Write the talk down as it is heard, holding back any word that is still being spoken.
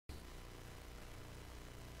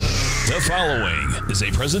The following is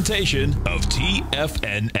a presentation of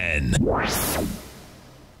TFNN.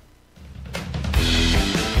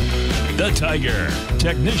 The Tiger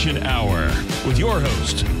Technician Hour with your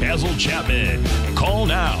host, Basil Chapman. Call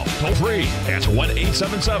now, toll free at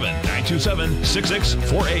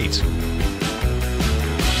 1-877-927-6648.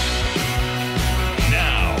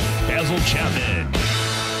 Now, Basil Chapman.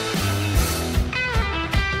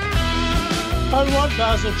 Hi everyone,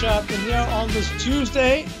 Basil Chapman here on this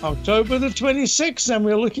Tuesday, October the 26th, and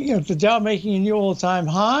we're looking at the Dow making a new all-time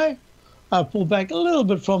high. Pulled back a little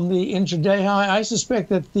bit from the intraday high. I suspect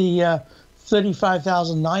that the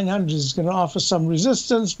 35,900 is going to offer some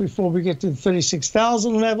resistance before we get to the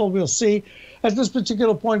 36,000 level. We'll see. At this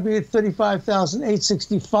particular point, we're at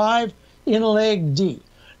 35,865 in leg D.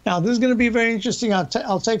 Now, this is going to be very interesting.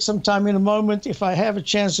 I'll take some time in a moment if I have a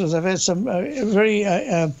chance, because I've had some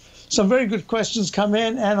very good questions come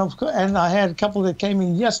in, and I had a couple that came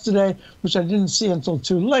in yesterday, which I didn't see until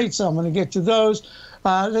too late, so I'm going to get to those.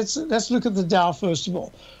 Let's look at the Dow first of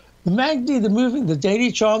all. The MACD, the daily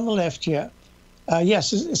chart on the left here.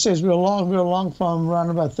 Yes, it says we're long from around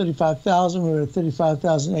about 35,000. We're at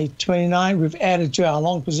 35,829. We've added to our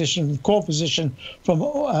long position, core position from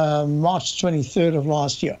March 23rd of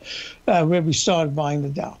last year, where we started buying the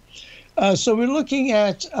Dow. So we're looking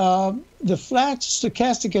at the flat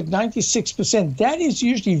stochastic at 96%. That is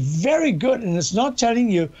usually very good, and it's not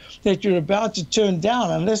telling you that you're about to turn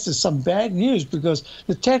down unless there's some bad news, because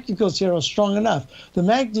the technicals here are strong enough. The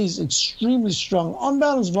MACD is extremely strong.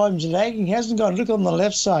 On-balance volumes lagging, hasn't gone. Look on the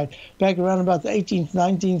left side, back around about the 18th,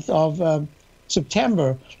 19th of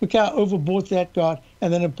September. Look how overbought that got,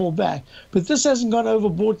 and then it pulled back. But this hasn't gone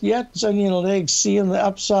overbought yet. It's only in a leg C on the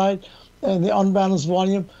upside, and the on-balance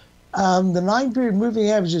volume. The 9-period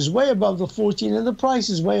moving average is way above the 14, and the price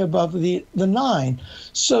is way above the 9.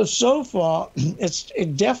 So far,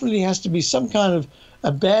 it definitely has to be some kind of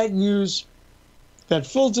a bad news that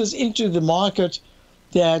filters into the market,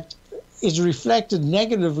 that is reflected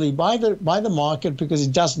negatively by the market, because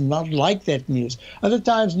it does not like that news. Other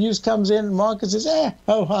times, news comes in, the market says,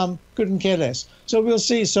 couldn't care less. So we'll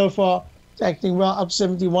see. So far, it's acting well, up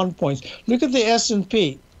 71 points. Look at the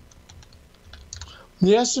S&P.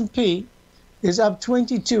 The S&P is up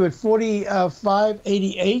 22 at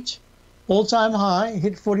 45.88, all-time high,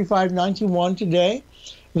 hit 45.91 today.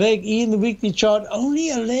 Leg E in the weekly chart, only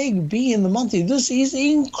a leg B in the monthly. This is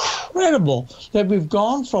incredible that we've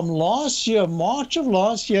gone from last year, March of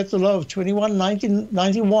last year, at the low of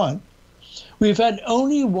 21.91. We've had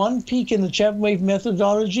only one peak in the Chapman wave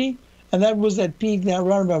methodology, and that was that peak now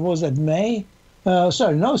around about, what was that, May?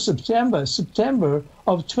 September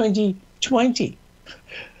of 2020.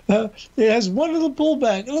 It has one little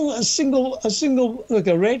pullback, a single, like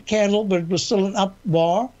a red candle, but it was still an up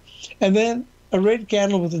bar, and then a red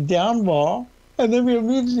candle with a down bar, and then we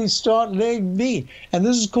immediately start leg B. And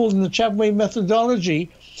this is called, in the Chapman wave methodology,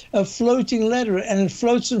 a floating ladder, and it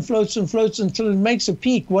floats and floats and floats until it makes a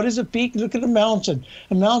peak. What is a peak? Look at a mountain.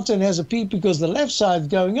 A mountain has a peak because the left side's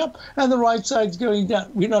going up and the right side's going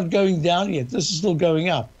down. We're not going down yet. This is still going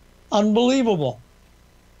up. Unbelievable.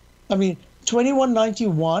 I mean,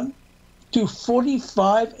 21.91 to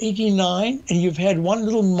 45.89, and you've had one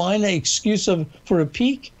little minor excuse for a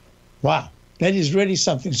peak. Wow, that is really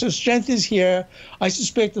something. So strength is here. I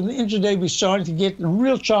suspect on the intraday we're starting to get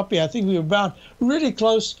real choppy. I think we're about really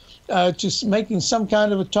close to making some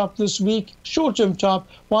kind of a top this week, short-term top.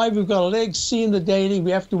 Why? We've got a leg C in the daily.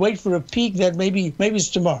 We have to wait for a peak that maybe it's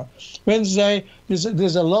tomorrow. Wednesday,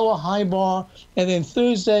 there's a lower high bar, and then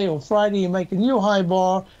Thursday or Friday you make a new high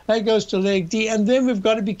bar. That goes to leg D, and then we've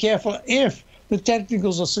got to be careful if the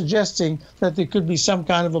technicals are suggesting that there could be some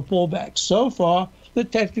kind of a pullback. So far, the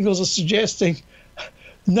technicals are suggesting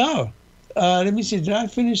no. Let me see, did I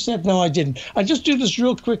finish that? No, I didn't. I just do this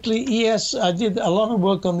real quickly. ES, I did a lot of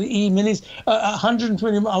work on the E-minis.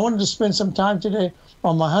 120, I wanted to spend some time today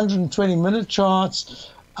on my 120-minute charts.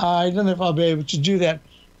 I don't know if I'll be able to do that.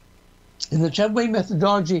 In the Chapman wave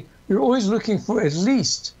methodology, you're always looking for at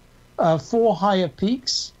least 4 higher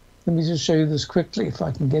peaks. Let me just show you this quickly if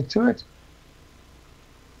I can get to it.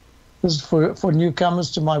 This is for newcomers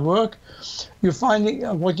to my work. You're finding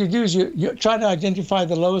what you do is you try to identify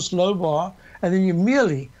the lowest low bar, and then you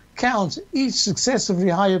merely count each successively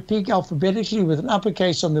higher peak alphabetically with an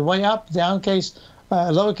uppercase on the way up,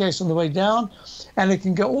 lowercase on the way down, and it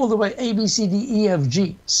can go all the way A, B, C, D, E, F,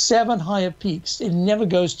 G, 7 higher peaks. It never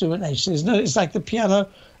goes to an H. It's like the piano,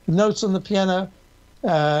 notes on the piano,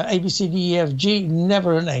 A, B, C, D, E, F, G,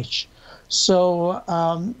 never an H. So,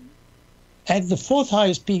 at the fourth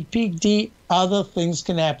highest peak, peak D, other things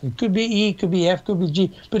can happen. Could be E, could be F, could be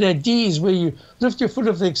G, but at D is where you lift your foot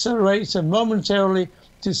off the accelerator momentarily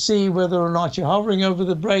to see whether or not you're hovering over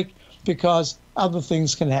the brake, because other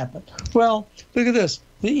things can happen. Well, look at this.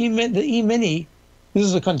 The E-mini, this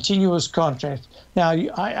is a continuous contract. Now,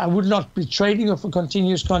 I would not be trading off a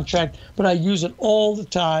continuous contract, but I use it all the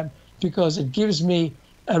time because it gives me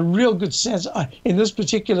a real good sense. In this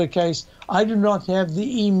particular case, I do not have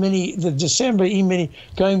the E-mini, the December E-mini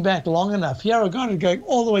going back long enough. Here I got it going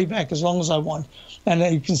all the way back as long as I want. And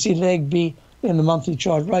you can see leg B in the monthly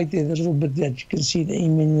chart right there, the little bit that you can see the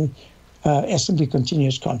E-mini S&P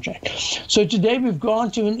continuous contract. So today we've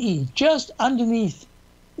gone to an E, just underneath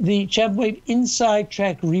the Chapman Wave inside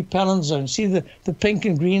track repellent zone. See the pink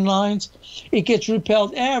and green lines? It gets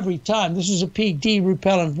repelled every time. This is a peak D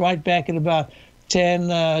repellent right back at about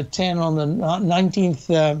 10 on the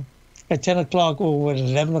 19th, at 10 o'clock or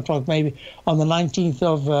 11 o'clock maybe, on the 19th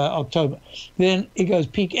of October. Then it goes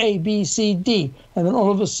peak A, B, C, D. And then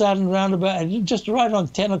all of a sudden, round about, just right on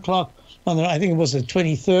 10 o'clock, I think it was the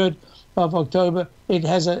 23rd of October, it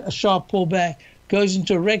has a sharp pullback, goes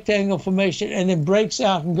into a rectangle formation, and then breaks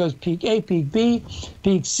out and goes peak A, peak B,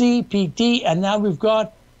 peak C, peak D. And now we've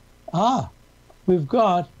got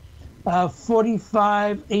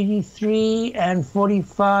 45.83 and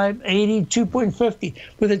 45.80, 2.50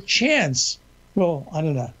 with a chance, well, I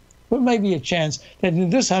don't know, but maybe a chance that in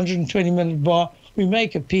this 120-minute bar, we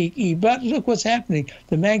make a peak E. But look what's happening.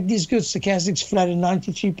 The MACD is good. Stochastic's flat at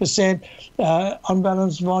 93%.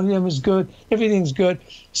 Unbalanced volume is good. Everything's good.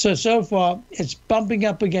 So far, it's bumping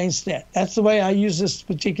up against that. That's the way I use this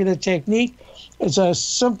particular technique. It's a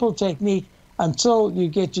simple technique until you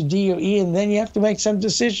get to D or E, and then you have to make some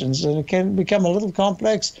decisions. And it can become a little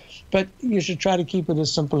complex, but you should try to keep it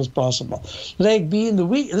as simple as possible. Leg B in the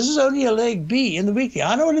week. This is only a leg B in the weekly.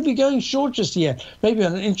 I don't want to be going short just yet. Maybe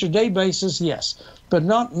on an intraday basis, yes, but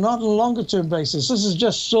not on a longer-term basis. This is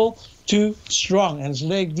just still too strong, and it's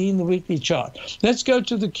leg D in the weekly chart. Let's go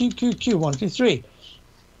to the QQQ, 1, 2, 3.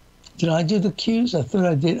 Did I do the Qs? I thought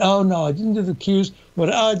I did. Oh, no, I didn't do the Qs.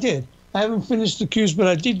 But I did. I haven't finished the Qs, but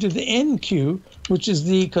I did do the NQ, which is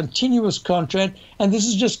the continuous contract, and this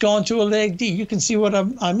has just gone to a leg D. You can see what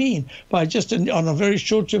I mean by just on a very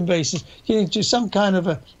short-term basis getting to some kind of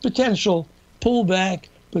a potential pullback,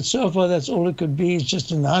 but so far that's all it could be. It's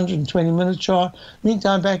just in the 120-minute chart.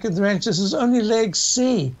 Meantime, back at the ranch, this is only leg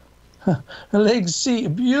C. A leg C, a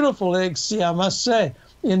beautiful leg C, I must say,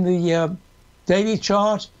 in the daily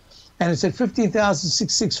chart, and it's at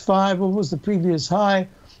 15,665. What was the previous high?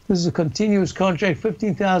 This is a continuous contract,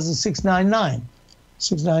 15,699.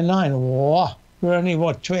 699, wow. We're only,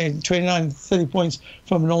 29, 30 points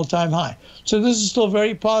from an all-time high. So this is still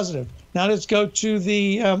very positive. Now let's go to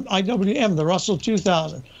the IWM, the Russell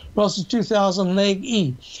 2000. Russell 2000, leg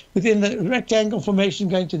E. Within the rectangle formation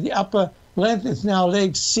going to the upper length, it's now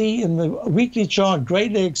leg C in the weekly chart,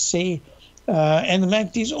 great leg C. And the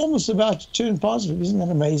MACD is almost about to turn positive. Isn't that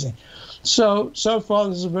amazing? So far,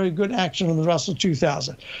 this is a very good action on the Russell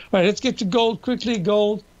 2000. All right, let's get to gold quickly.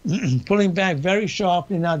 Gold pulling back very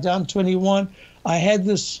sharply, now down 21. I had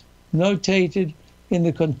this notated in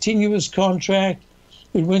the continuous contract.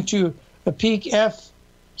 It went to a peak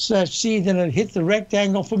F/C, then it hit the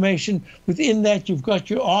rectangle formation. Within that, you've got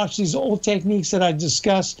your arch. These are all techniques that I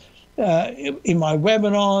discuss in my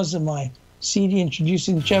webinars and my CD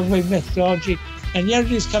introducing the Chapman Wave methodology. And yet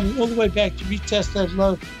it is coming all the way back to retest that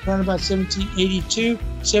low around about 1782,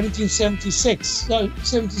 1776. So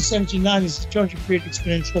 1779 is the 200-period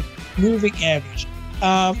exponential moving average.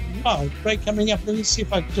 Wow, break coming up. Let me see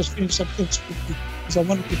if I can just finish some things quickly because I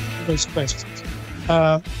want to get to those questions.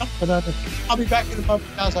 But I'll be back in a moment.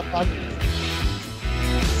 How's that, Bob?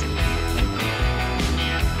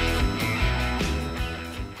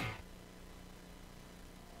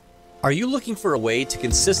 Are you looking for a way to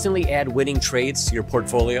consistently add winning trades to your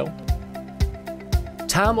portfolio?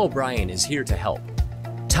 Tom O'Brien is here to help.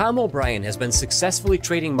 Tom O'Brien has been successfully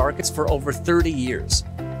trading markets for over 30 years.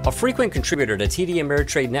 A frequent contributor to TD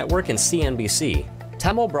Ameritrade Network and CNBC,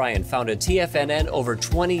 Tom O'Brien founded TFNN over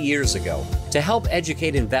 20 years ago to help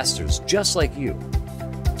educate investors just like you.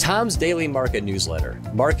 Tom's daily market newsletter,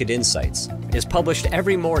 Market Insights, is published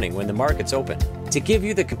every morning when the markets open to give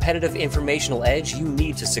you the competitive informational edge you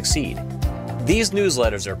need to succeed. These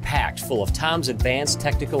newsletters are packed full of Tom's advanced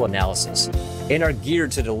technical analysis and are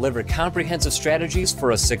geared to deliver comprehensive strategies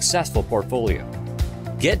for a successful portfolio.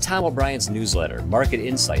 Get Tom O'Brien's newsletter, Market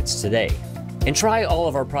Insights, today and try all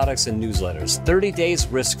of our products and newsletters 30 days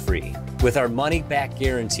risk-free with our money-back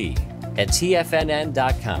guarantee at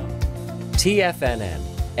TFNN.com. TFNN,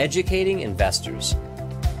 educating investors.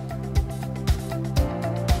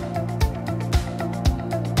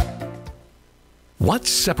 What's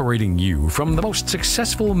separating you from the most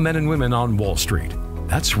successful men and women on Wall Street?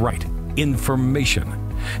 That's right, information.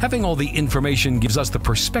 Having all the information gives us the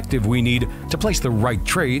perspective we need to place the right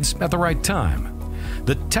trades at the right time.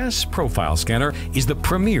 The TAS Profile Scanner is the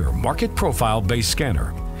premier market profile-based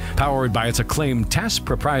scanner. Powered by its acclaimed TAS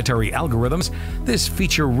proprietary algorithms, this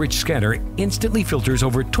feature-rich scanner instantly filters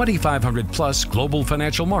over 2,500 plus global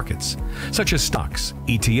financial markets, such as stocks,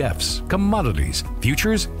 ETFs, commodities,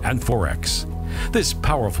 futures, and Forex. This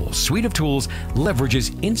powerful suite of tools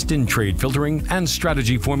leverages instant trade filtering and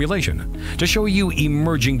strategy formulation to show you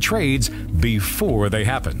emerging trades before they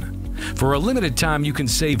happen. For a limited time, you can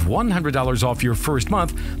save $100 off your first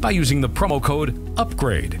month by using the promo code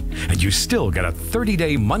UPGRADE, and you still get a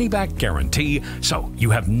 30-day money-back guarantee, so you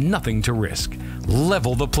have nothing to risk.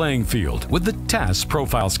 Level the playing field with the TAS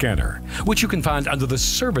Profile Scanner, which you can find under the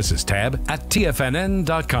Services tab at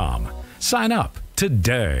TFNN.com. Sign up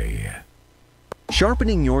today.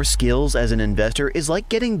 Sharpening your skills as an investor is like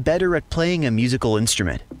getting better at playing a musical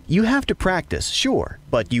instrument. You have to practice, sure,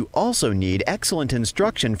 but you also need excellent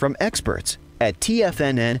instruction from experts. At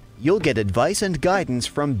TFNN, you'll get advice and guidance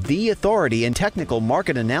from the authority in technical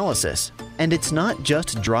market analysis. And it's not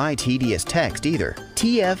just dry, tedious text either.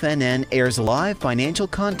 TFNN airs live financial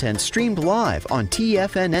content streamed live on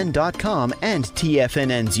TFNN.com and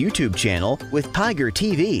TFNN's YouTube channel with Tiger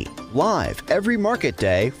TV, live every market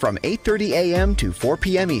day from 8:30 a.m. to 4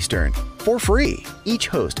 p.m. Eastern. For free. Each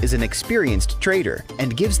host is an experienced trader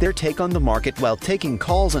and gives their take on the market while taking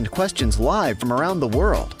calls and questions live from around the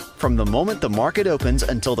world. From the moment the market opens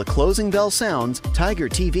until the closing bell sounds, Tiger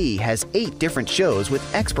TV has 8 different shows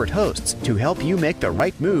with expert hosts to help you make the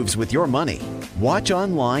right moves with your money. Watch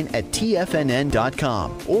online at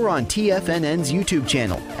TFNN.com or on TFNN's YouTube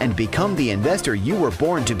channel and become the investor you were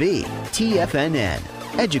born to be. TFNN,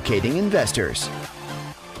 educating investors.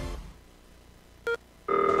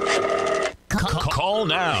 Call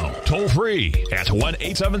now, toll free at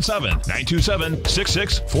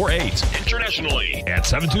 1-877-927-6648. Internationally at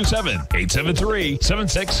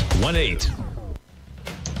 727-873-7618.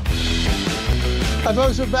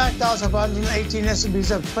 Folks, we're back. Dows up 118,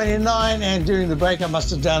 S&P's up 29, and during the break I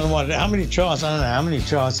must have downloaded how many charts? I don't know how many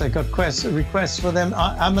charts. I got requests for them.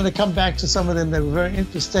 I'm going to come back to some of them. They were very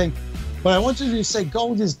interesting. But I wanted to say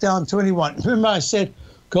gold is down 21. Remember I said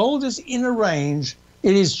gold is in a range.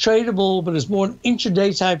 It is tradable, but it's more an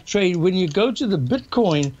intraday type trade. When you go to the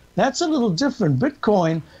Bitcoin, that's a little different.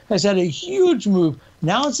 Bitcoin has had a huge move.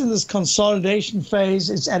 Now it's in this consolidation phase.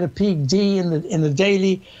 It's at a peak D in the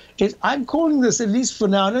daily. I'm calling this, at least for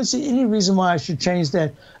now, I don't see any reason why I should change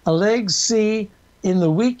that, a leg C in the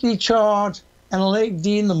weekly chart and a leg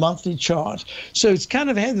D in the monthly chart. So it's kind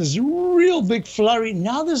of had this real big flurry.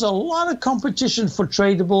 Now there's a lot of competition for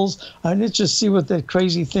tradables. Let's just see what that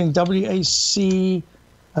crazy thing, WAC,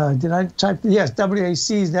 did I type? Yes,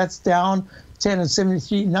 WAC, that's down 10 and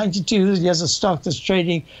 73, 92. He has a stock that's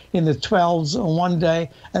trading in the 12s on one day,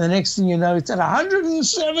 and the next thing you know, it's at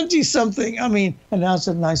 170 something. I mean, and now it's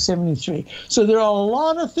at 973. So there are a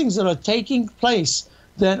lot of things that are taking place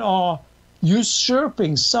that are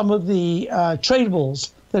usurping some of the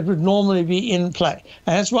tradables that would normally be in play.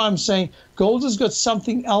 And that's why I'm saying gold has got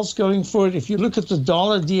something else going for it. If you look at the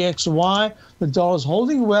dollar DXY, the dollar's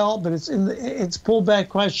holding well, but it's pulled back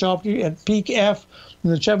quite sharply at peak F.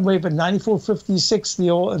 And the Chapman wave at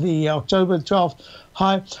 94.56, the October 12th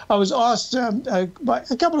high. I was asked by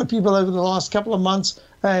a couple of people over the last couple of months,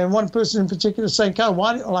 and one person in particular saying, Carl,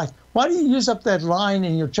 why do you use up that line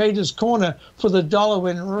in your trader's corner for the dollar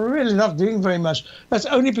when we're really not doing very much? That's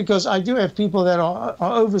only because I do have people that are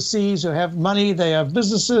overseas who have money, they have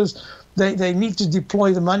businesses, they need to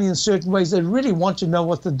deploy the money in certain ways. They really want to know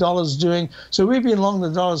what the dollar's doing. So we've been long the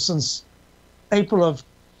dollar since April of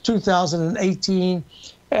 2018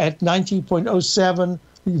 at 90.07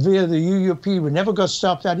 via the UUP. We never got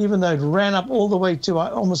stopped out, even though it ran up all the way to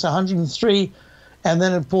almost 103, and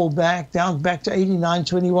then it pulled back to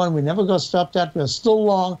 89.21. We never got stopped out. We're still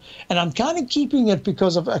long, and I'm kind of keeping it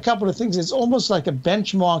because of a couple of things. It's almost like a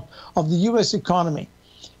benchmark of the U.S. economy,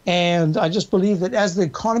 and I just believe that as the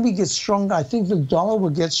economy gets stronger, I think the dollar will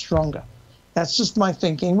get stronger. That's just my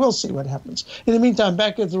thinking. We'll see what happens. In the meantime,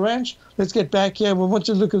 back at the ranch, let's get back here. We want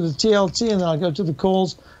to look at the TLT, and then I'll go to the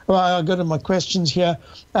calls. Well, I'll go to my questions here.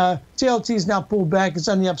 TLT is now pulled back. It's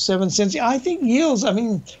only up 7 cents. I think yields, I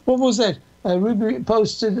mean, what was that? Ruby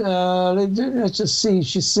posted, let's just see.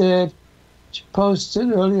 She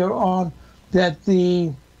posted earlier on that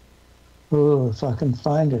if I can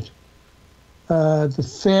find it, the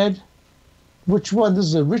Fed, which one? This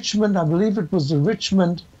is the Richmond. I believe it was the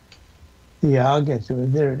Richmond. Yeah, I'll get to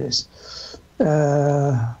it. There it is.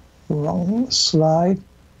 wrong slide.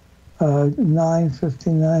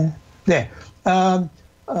 9:59. There.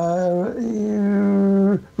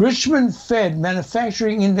 Richmond Fed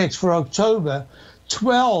Manufacturing Index for October,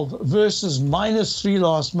 12 versus -3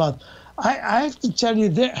 last month. I have to tell you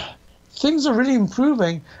that things are really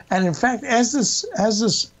improving, and in fact, as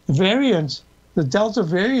this variant, the Delta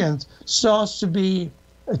variant, starts to be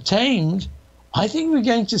tamed, I think we're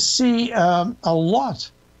going to see a lot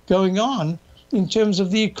going on in terms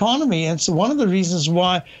of the economy. And so one of the reasons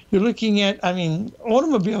why you're looking at, I mean,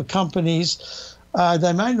 automobile companies,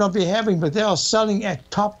 they might not be having, but they are selling at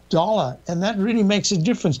top dollar. And that really makes a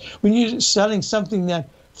difference. When you're selling something that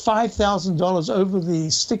 $5,000 over the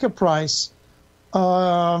sticker price,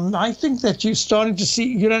 I think that you're starting to see,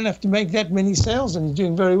 you don't have to make that many sales and you're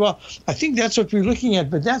doing very well. I think that's what we're looking at,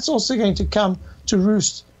 but that's also going to come to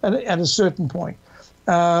roost at a certain point.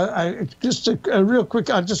 Just a real quick,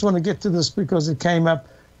 I just want to get to this because it came up.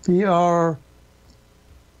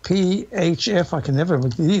 PHF, I can never,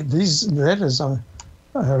 these letters are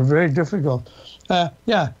very difficult.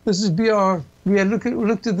 Yeah, this is BR. We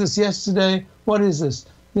looked at this yesterday. What is this?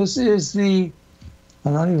 This is I'm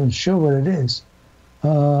not even sure what it is.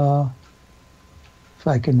 If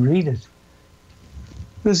I can read it.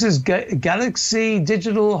 This is Galaxy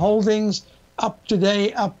Digital Holdings, up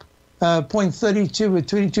today, up 0.32 with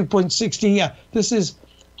 22.16. Yeah, this is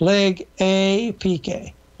leg A,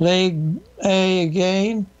 PK. Leg A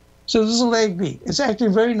again. So this is leg B. It's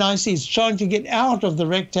actually very nicely. It's trying to get out of the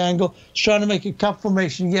rectangle. It's trying to make a cup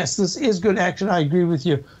formation. Yes, this is good action. I agree with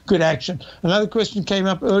you. Good action. Another question came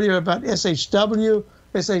up earlier about SHW.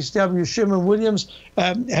 SHW, Sherwin-Williams,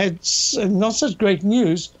 had not such great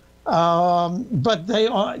news, but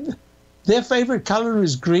their favorite color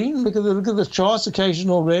is green. Look at the charts,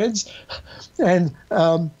 occasional reds, and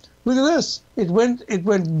look at this. It went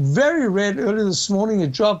very red early this morning.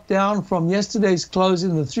 It dropped down from yesterday's close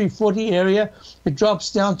in the 340 area. It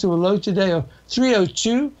drops down to a low today of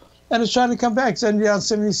 302, and it's trying to come back. It's only down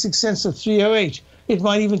 76 cents to 308. It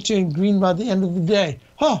might even turn green by the end of the day.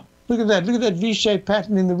 Look at that. Look at that V-shaped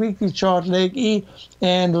pattern in the weekly chart, leg E,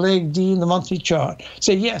 and leg D in the monthly chart.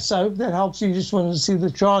 So, yes, I hope that helps you. You just wanted to see the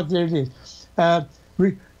chart. There it is.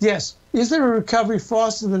 Yes. Is there a recovery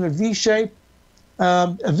faster than a V-shape?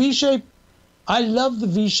 A V-shape, I love the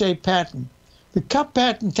V-shaped pattern. The cup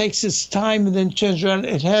pattern takes its time and then turns around.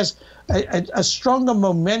 It has a stronger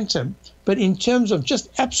momentum, but in terms of just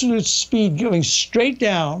absolute speed going straight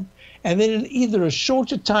down, and then in either a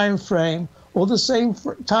shorter time frame or the same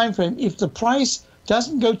time frame, if the price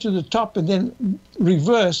doesn't go to the top and then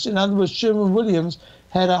reverse, in other words, Sherwin-Williams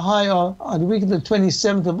had a high on the week of the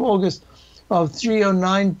 27th of August of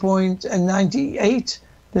 309.98.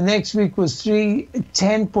 The next week was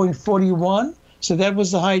 310.41. So that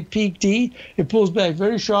was the high peak D. It pulls back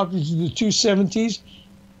very sharply to the 270s.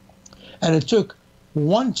 And it took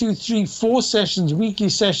 1, 2, 3, 4 sessions, weekly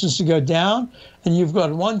sessions to go down. And you've got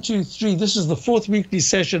 1, 2, 3. This is the 4th weekly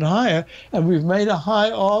session higher. And we've made a high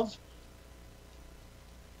of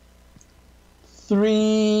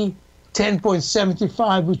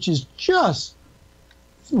 310.75, which is just,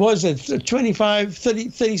 was it 25,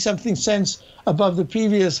 30 something cents above the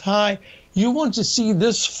previous high. You want to see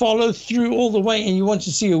this follow through all the way, and you want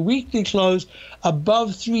to see a weekly close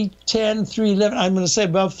above 310, 311. I'm going to say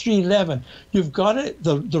above 311. You've got it.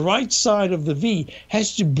 The right side of the V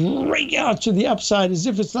has to break out to the upside as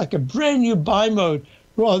if it's like a brand new buy mode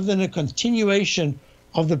rather than a continuation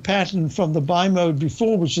of the pattern from the buy mode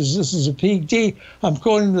before, which is this is a peak D. I'm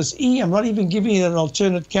calling this E. I'm not even giving it an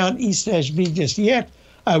alternate count E/B just yet.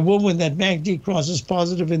 I will when that MACD crosses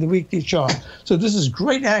positive in the weekly chart. So this is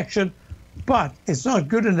great action. But it's not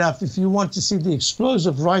good enough if you want to see the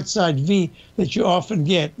explosive right side V that you often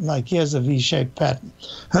get, like here's a V-shaped pattern,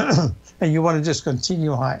 and you want to just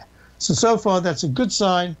continue higher. So far, that's a good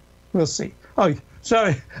sign. We'll see. Oh,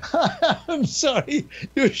 sorry. I'm sorry.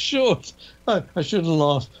 You're short. I shouldn't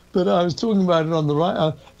laugh, but I was talking about it on the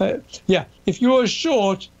right. Yeah, if you're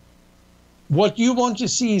short, what you want to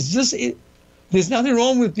see is this. There's nothing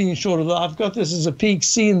wrong with being short, although I've got this as a peak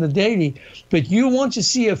C in the daily, but you want to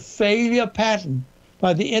see a failure pattern.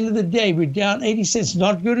 By the end of the day, we're down 80 cents,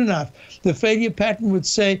 not good enough. The failure pattern would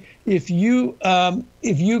say if you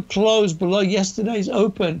close below yesterday's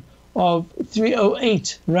open of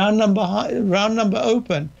 308, round number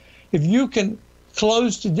open, if you can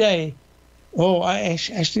close today,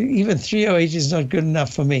 actually even 308 is not good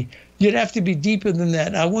enough for me. You'd have to be deeper than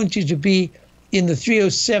that. I want you to be in the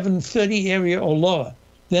 307.30 area or lower.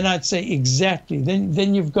 Then I'd say exactly.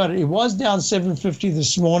 Then you've got it. It was down 750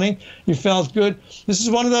 this morning. You felt good. This is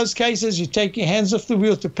one of those cases you take your hands off the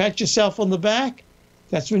wheel to pat yourself on the back.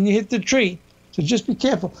 That's when you hit the tree. So just be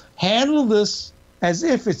careful. Handle this as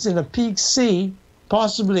if it's in a peak C,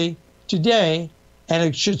 possibly today, and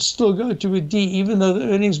it should still go to a D, even though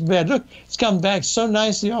the earnings are bad. Look, it's come back so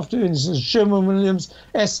nicely after earnings. Sherwin-Williams,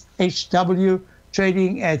 SHW,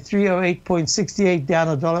 trading at 308.68, down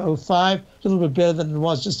 $1.05, a little bit better than it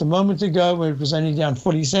was just a moment ago when it was only down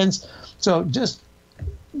 40 cents. So just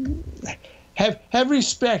have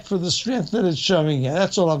respect for the strength that it's showing here.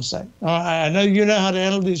 That's all I'm saying. All right, I know you know how to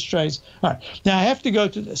handle these trades. All right, now I have to go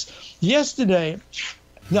to this.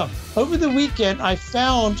 Over the weekend, I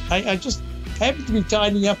found, I just happened to be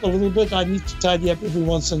tidying up a little bit. I need to tidy up every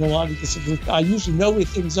once in a while because I usually know where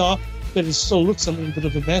things are, but it still looks a little bit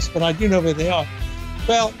of a mess, but I do know where they are.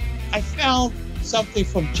 Well, I found something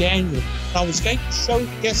from January. I was going to show it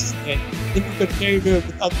yesterday, then we got carried over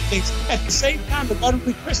with other things. At the same time, I got a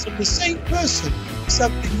request from the same person,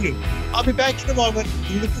 something new. I'll be back in a moment.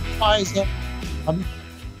 You look at Pfizer.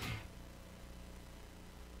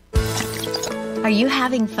 Are you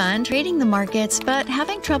having fun trading the markets, but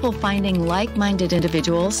having trouble finding like-minded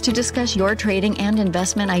individuals to discuss your trading and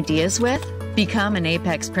investment ideas with? Become an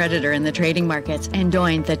apex predator in the trading markets and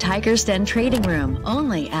join the Tiger's Den Trading Room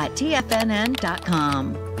only at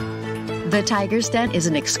TFNN.com. The Tiger's Den is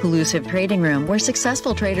an exclusive trading room where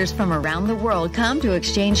successful traders from around the world come to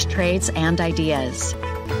exchange trades and ideas.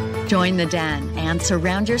 Join the den and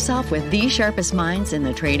surround yourself with the sharpest minds in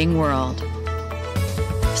the trading world.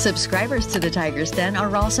 Subscribers to the Tiger's Den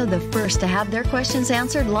are also the first to have their questions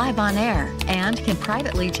answered live on air and can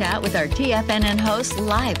privately chat with our TFNN hosts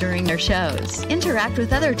live during their shows. Interact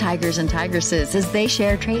with other Tigers and Tigresses as they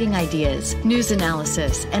share trading ideas, news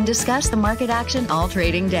analysis, and discuss the market action all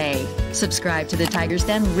trading day. Subscribe to the Tiger's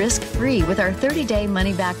Den risk-free with our 30-day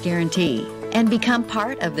money-back guarantee and become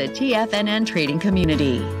part of the TFNN trading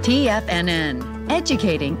community. TFNN,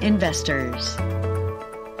 educating investors.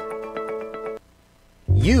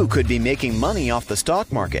 You could be making money off the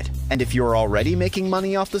stock market. And if you're already making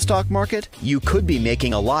money off the stock market, you could be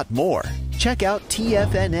making a lot more. Check out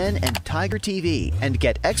TFNN and Tiger TV and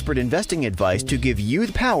get expert investing advice to give you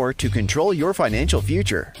the power to control your financial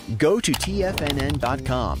future. Go to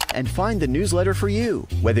TFNN.com and find the newsletter for you.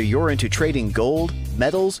 Whether you're into trading gold,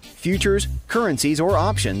 metals, futures, currencies, or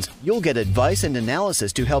options, you'll get advice and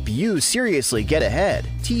analysis to help you seriously get ahead.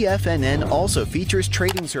 TFNN also features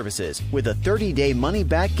trading services with a 30-day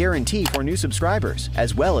money-back guarantee for new subscribers,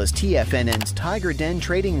 as well as TFNN's Tiger Den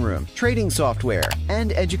Trading Room, trading software,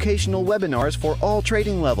 and educational webinars for all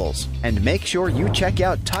trading levels. And make sure you check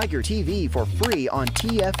out Tiger TV for free on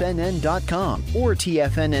TFNN.com or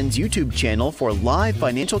TFNN's YouTube channel for live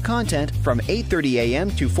financial content from 8:30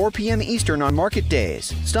 a.m. to 4 p.m. Eastern on market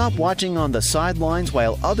days. Stop watching on the sidelines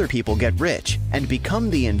while other people get rich and become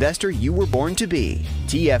the investor you were born to be.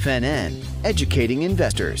 TFNN, educating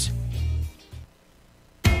investors.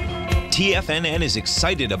 TFNN is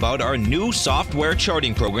excited about our new software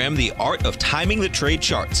charting program, The Art of Timing the Trade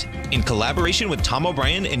Charts. In collaboration with Tom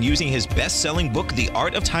O'Brien and using his best-selling book, The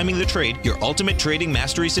Art of Timing the Trade, Your Ultimate Trading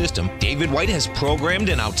Mastery System, David White has programmed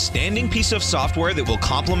an outstanding piece of software that will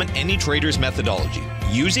complement any trader's methodology.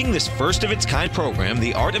 Using this first-of-its-kind program,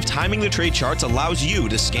 The Art of Timing the Trade Charts allows you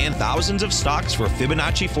to scan thousands of stocks for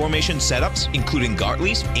Fibonacci formation setups, including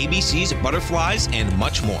Gartley's, ABCs, butterflies, and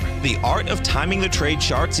much more. The Art of Timing the Trade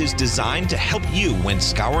Charts is designed to help you when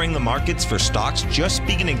scouring the markets for stocks just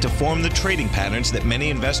beginning to form the trading patterns that many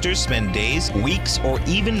investors spend days, weeks, or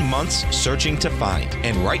even months searching to find.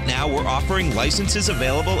 And right now, we're offering licenses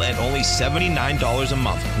available at only $79 a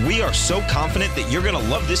month. We are so confident that you're going to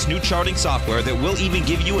love this new charting software that will even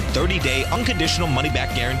give you a 30-day unconditional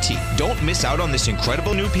money-back guarantee. Don't miss out on this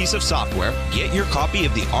incredible new piece of software. Get your copy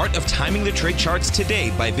of The Art of Timing the Trade Charts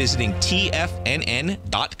today by visiting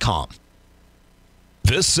TFNN.com.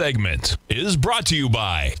 This segment is brought to you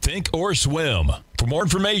by Thinkorswim. For more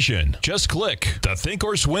information, just click the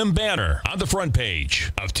Thinkorswim banner on the front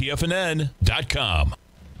page of TFNN.com.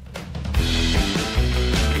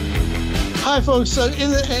 Hi, folks. So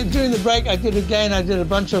during the break, I did a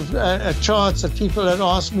bunch of charts that people had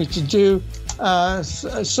asked me to do.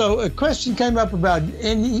 So a question came up about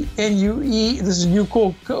NUE. This is a new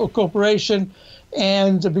corporation.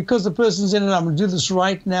 And because the person's in it, I'm going to do this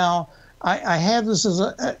right now. I have this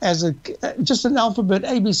as just an alphabet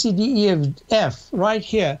A, B, C, D, E, F right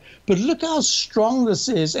here. But look how strong this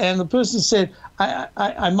is. And the person said,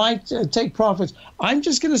 I might take profits. I'm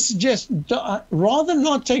just going to suggest rather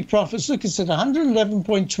not take profits. Look, it's at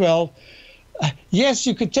 111.12. Yes,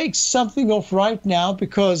 you could take something off right now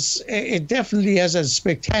because it definitely has a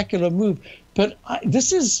spectacular move. But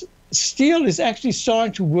steel is actually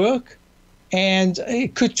starting to work. and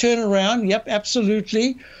it could turn around. Yep,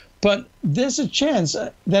 absolutely. But there's a chance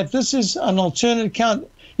that this is an alternate count.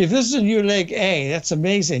 If this is a new leg A, that's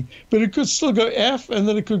amazing. But it could still go F, and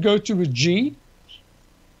then it could go to a G.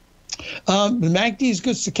 The MACD is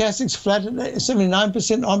good. Stochastics flat at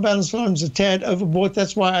 79%. On-balance volumes a tad overbought.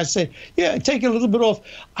 That's why I say, yeah, take a little bit off.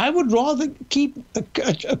 I would rather keep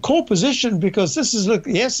a core position because this is, look,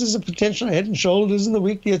 yes, there's a potential head and shoulders in the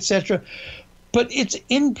weekly, etc. But it's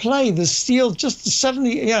in play. The steel just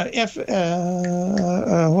suddenly, yeah,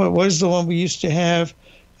 what is the one we used to have?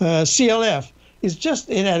 CLF. Is just,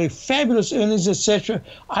 it had a fabulous earnings, etc.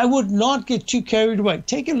 I would not get too carried away.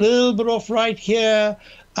 Take a little bit off right here.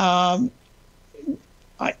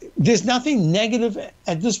 There's nothing negative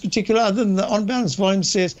at this particular, other than the on-balance volume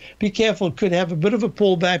says, be careful, it could have a bit of a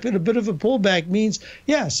pullback, but a bit of a pullback means,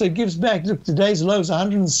 yeah, so it gives back. Look, today's low is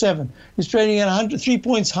 107. It's trading at 3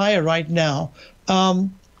 points higher right now.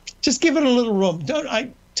 Just give it a little room. I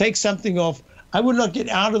take something off. I would not get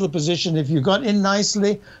out of the position. If you got in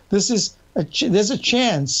nicely, there's a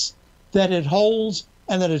chance that it holds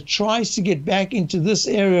and that it tries to get back into this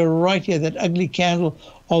area right here, that ugly candle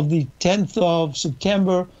of the 10th of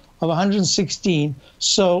September of 116.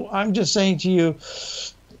 So I'm just saying to you,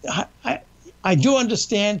 I do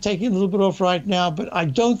understand taking a little bit off right now, but I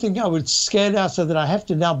don't think I would scale out so that I have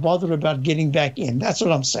to now bother about getting back in. That's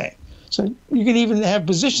what I'm saying. So you can even have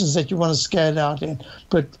positions that you want to scale out in,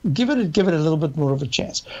 but give it a little bit more of a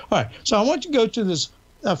chance. All right, so I want to go to this.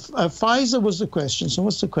 Pfizer was the question. So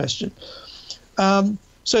what's the question?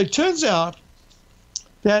 So it turns out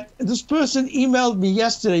that this person emailed me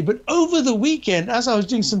yesterday, but over the weekend, as I was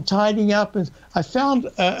doing some tidying up, and I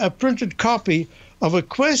found a printed copy of a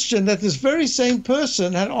question that this very same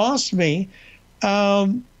person had asked me,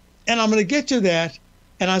 and I'm going to get to that.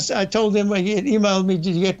 And I told him, he had emailed me,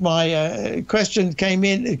 did you get my question? It came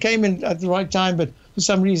in at the right time, but for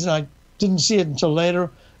some reason I didn't see it until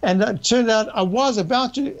later. And it turned out I was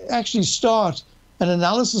about to actually start an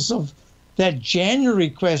analysis of that January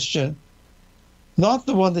question, not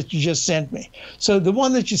the one that you just sent me. So the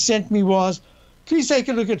one that you sent me was, please take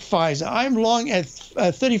a look at Pfizer. I'm long at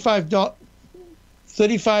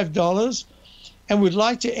 $35 and would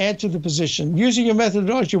like to add to the position. Using your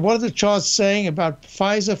methodology, what are the charts saying about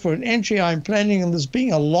Pfizer for an entry? I'm planning on this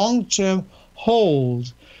being a long-term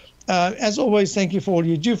hold. As always, thank you for all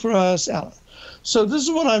you do for us, Alan. So this is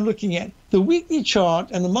what I'm looking at. The weekly chart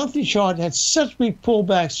and the monthly chart had such big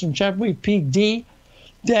pullbacks from Chapman peak D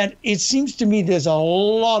that it seems to me there's a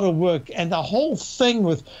lot of work. And the whole thing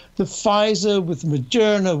with the Pfizer, with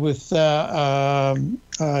Moderna, with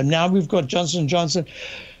now we've got Johnson & Johnson,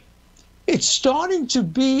 it's starting to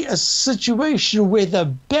be a situation where the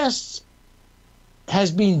best has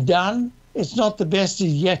been done. It's not the best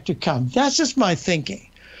is yet to come. That's just my thinking.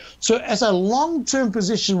 So as a long-term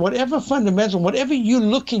position, whatever fundamental, whatever you're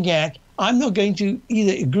looking at, I'm not going to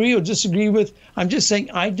either agree or disagree with. I'm just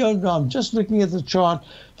saying I don't know. I'm just looking at the chart.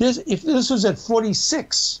 If this was at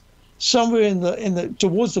 46, somewhere in the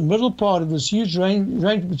towards the middle part of this huge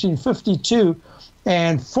range between 52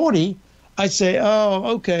 and 40, I'd say, oh,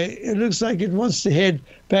 okay, it looks like it wants to head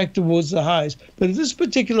back towards the highs. But at this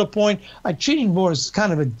particular point, I treat it more as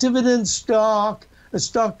kind of a dividend stock, a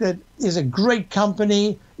stock that is a great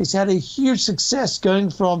company. It's had a huge success going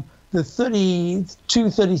from the 32,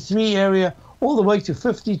 33 area all the way to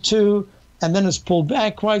 52, and then it's pulled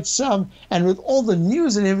back quite some. And with all the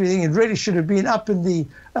news and everything, it really should have been up in the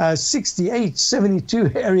 68,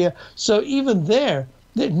 72 area. So even there,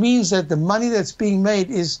 it means that the money that's being made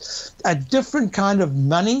is a different kind of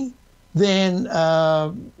money than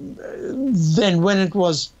when it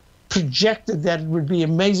was projected that it would be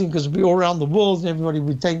amazing because it would be all around the world and everybody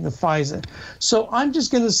would take the Pfizer. So I'm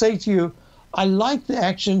just going to say to you, I like the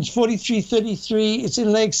actions, 43.33. It's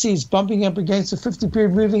in leg C. It's bumping up against the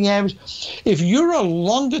 50-period moving average. If you're a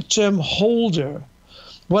longer-term holder,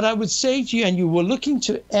 what I would say to you, and you were looking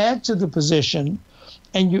to add to the position,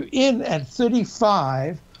 and you're in at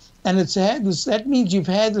 35, and it's had this, that means you've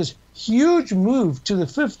had this huge move to the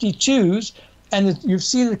 52s, and you've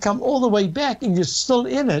seen it come all the way back, and you're still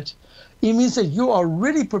in it. It means that you are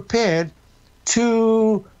really prepared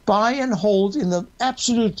to buy and hold in the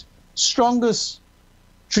absolute strongest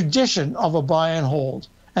tradition of a buy and hold.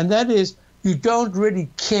 And that is, you don't really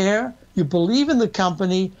care. You believe in the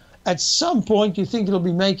company. At some point, you think it'll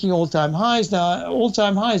be making all-time highs. Now,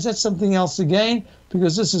 all-time highs, that's something else again,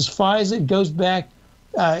 because this is Pfizer. It goes back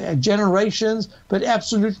generations. But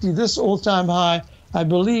absolutely, this all-time high, I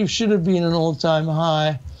believe, should have been an all-time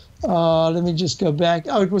high. Let me just go back.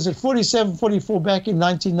 Oh, it was at 47.44 back in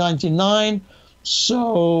 1999.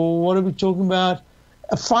 So what are we talking about?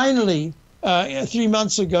 Finally, 3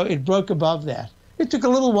 months ago, it broke above that. It took a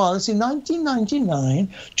little while. It's in 1999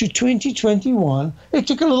 to 2021. It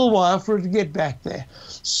took a little while for it to get back there.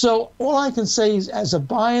 So all I can say is, as a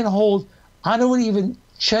buy and hold, I don't even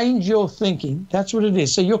change your thinking. That's what it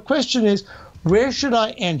is. So your question is, where should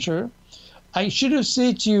I enter? I should have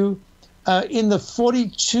said to you, in the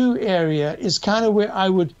 42 area is kind of where I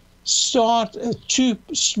would start a 2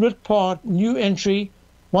 split part new entry,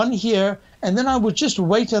 one here, and then I would just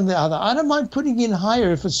wait on the other. I don't mind putting in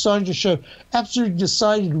higher if it's starting to show absolutely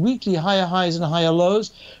decided weekly higher highs and higher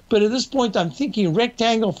lows. But at this point, I'm thinking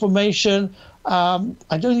rectangle formation.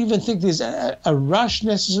 I don't even think there's a rush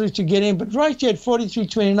necessarily to get in. But right here at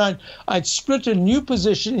 43.29, I'd split a new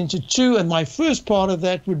position into 2. And my first part of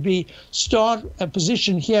that would be start a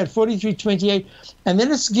position here at 43.28. And then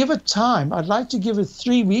let's give it time. I'd like to give it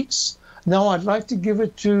 3 weeks. No, I'd like to give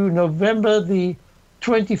it to November the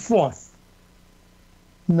 24th.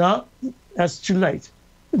 No, that's too late.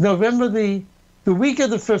 November the week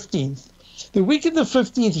of the 15th. The week of the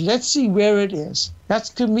 15th, let's see where it is.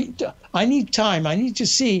 I need time. I need to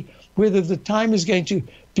see whether the time is going to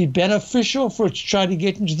be beneficial for it to try to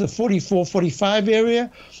get into the 44, 45 area,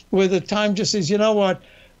 where the time just says, you know what,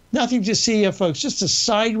 nothing to see here, folks, just a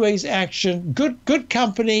sideways action. Good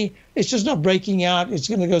company. It's just not breaking out. It's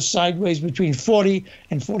going to go sideways between 40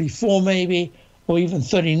 and 44 maybe, or even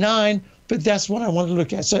 39. But that's what I want to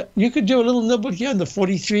look at. So you could do a little nibble here in the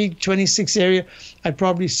 43, 26 area. I'd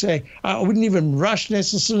probably say I wouldn't even rush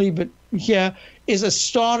necessarily, but here is a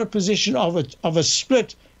starter position of a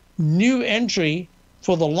split new entry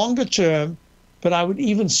for the longer term. But I would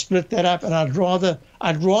even split that up, and I'd rather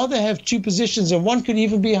have 2 positions, and one could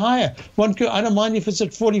even be higher. I don't mind if it's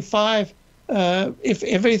at 45. If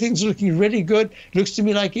everything's looking really good, looks to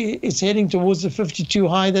me like it's heading towards the 52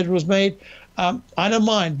 high that was made. I don't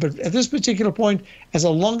mind, but at this particular point, as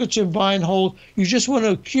a longer-term buy and hold, you just want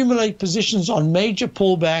to accumulate positions on major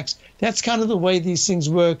pullbacks. That's kind of the way these things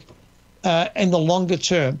work in the longer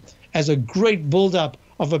term, as a great build-up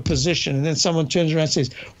of a position. And then someone turns around and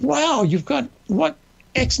says, wow, you've got, what,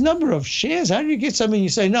 X number of shares? How do you get something? You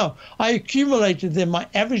say, no, I accumulated them. My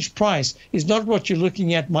average price is not what you're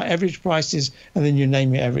looking at. My average price is, and then you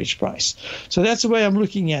name your average price. So that's the way I'm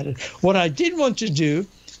looking at it. What I did want to do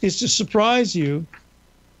is to surprise you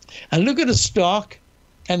and look at a stock,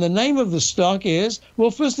 and the name of the stock is, well,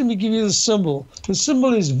 first let me give you the symbol. The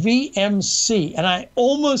symbol is VMC, and I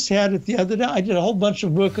almost had it the other day. I did a whole bunch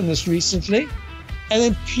of work on this recently, and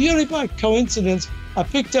then purely by coincidence, I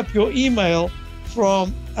picked up your email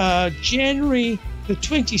from January the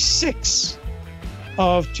 26th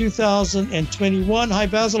of 2021. Hi,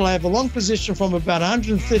 Basil. I have a long position from about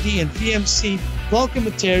 130 in VMC Vulcan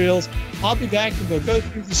Materials. I'll be back and we'll go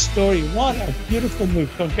through the story. What a beautiful move.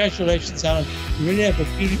 Congratulations, Alan. You really have a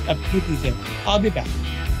beauty there. I'll be back.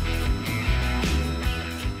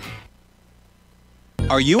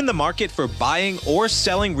 Are you in the market for buying or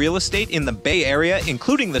selling real estate in the Bay Area,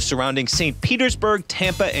 including the surrounding St. Petersburg,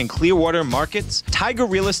 Tampa, and Clearwater markets? Tiger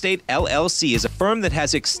Real Estate LLC is a firm that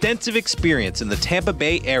has extensive experience in the Tampa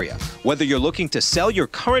Bay area. Whether you're looking to sell your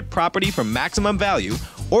current property for maximum value,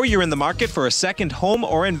 or you're in the market for a second home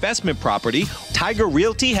or investment property, Tiger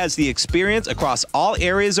Realty has the experience across all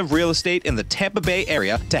areas of real estate in the Tampa Bay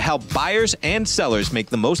area to help buyers and sellers make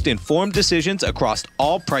the most informed decisions across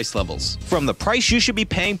all price levels. From the price you should be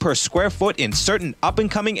paying per square foot in certain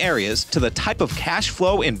up-and-coming areas to the type of cash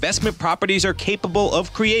flow investment properties are capable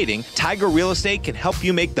of creating, Tiger Real Estate can help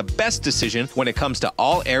you make the best decision when it comes to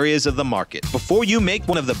all areas of the market. Before you make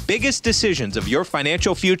one of the biggest decisions of your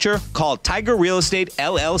financial future, call Tiger Real Estate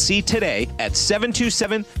LLC today at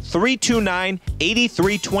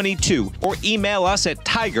 727-329-8322 or email us at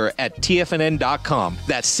tiger@tfnn.com.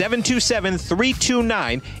 That's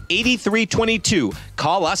 727-329-8322.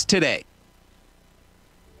 Call us today.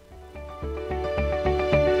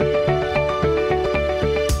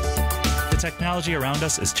 The technology around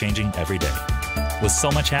us is changing every day. With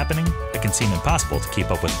so much happening, it can seem impossible to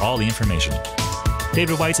keep up with all the information.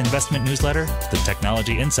 David White's investment newsletter, The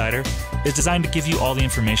Technology Insider, is designed to give you all the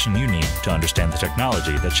information you need to understand the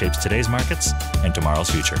technology that shapes today's markets and tomorrow's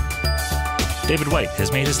future. David White has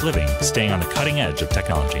made his living staying on the cutting edge of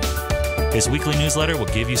technology. His weekly newsletter will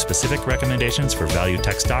give you specific recommendations for value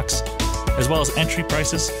tech stocks, as well as entry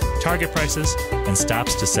prices, target prices, and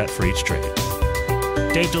stops to set for each trade.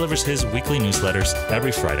 Dave delivers his weekly newsletters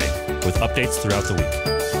every Friday with updates throughout the week.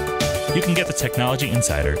 You can get the Technology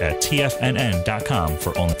Insider at TFNN.com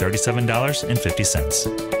for only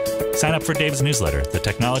 $37.50. Sign up for Dave's newsletter, The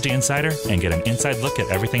Technology Insider, and get an inside look at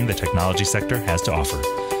everything the technology sector has to offer.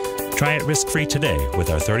 Try it risk-free today with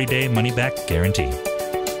our 30-day money-back guarantee.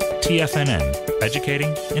 TFNN,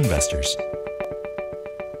 educating investors.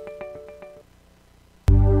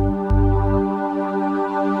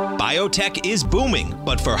 Biotech is booming,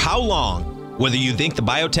 but for how long? Whether you think the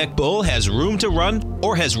biotech bull has room to run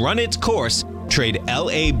or has run its course, trade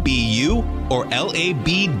LABU or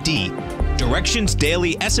LABD. Direction's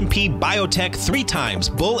daily S&P Biotech 3 times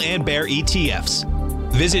bull and bear ETFs.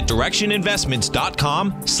 Visit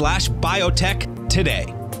directioninvestments.com/biotech today.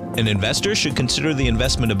 An investor should consider the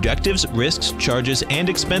investment objectives, risks, charges, and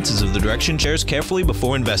expenses of the Direction shares carefully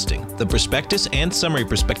before investing. The prospectus and summary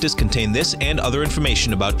prospectus contain this and other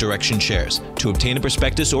information about Direction shares. To obtain a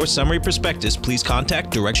prospectus or summary prospectus, please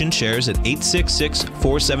contact Direction shares at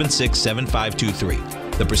 866-476-7523.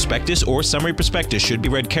 The prospectus or summary prospectus should be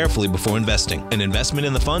read carefully before investing. An investment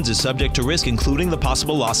in the funds is subject to risk, including the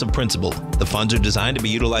possible loss of principal. The funds are designed to be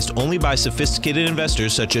utilized only by sophisticated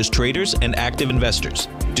investors such as traders and active investors.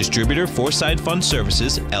 Distributor Foreside Fund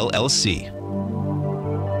Services, LLC.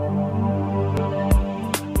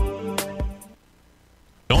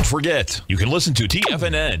 Don't forget, you can listen to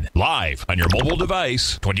TFNN live on your mobile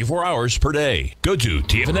device 24 hours per day. Go to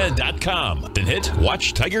TFNN.com, then hit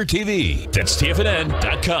Watch Tiger TV. That's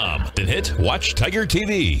TFNN.com, then hit Watch Tiger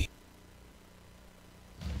TV.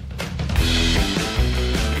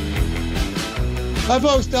 Hi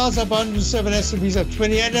folks, Dow's up 107, S&P's up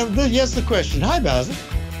 28. Now, here's the question. Hi Basil.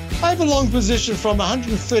 I have a long position from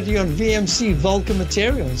 130 on VMC Vulcan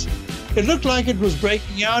Materials. It looked like it was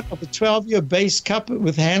breaking out of a 12-year base cup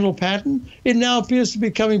with handle pattern. It now appears to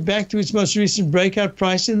be coming back to its most recent breakout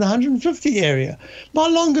price in the 150 area. My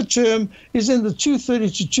longer term is in the 230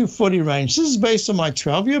 to 240 range. This is based on my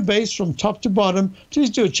 12-year base from top to bottom. Please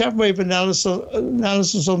do a Chapman wave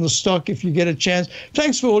analysis on the stock if you get a chance.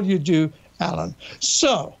 Thanks for all you do, Alan.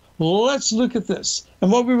 So let's look at this.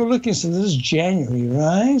 And what we were looking at, so this is January,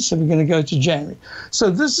 right? So we're going to go to January.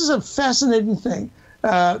 So this is a fascinating thing.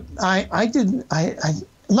 It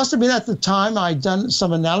must have been at the time I'd done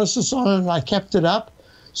some analysis on it and I kept it up.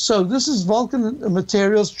 So this is Vulcan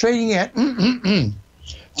Materials trading at down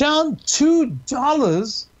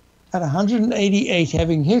 $2 at 188,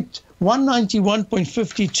 having hit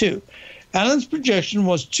 191.52. Alan's projection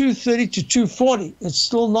was 230 to 240. It's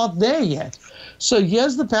still not there yet. So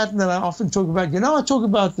here's the pattern that I often talk about. You know, I talk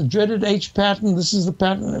about the dreaded H pattern. This is the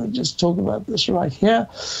pattern. Let me just talk about this right here.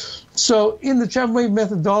 So in the Chapman wave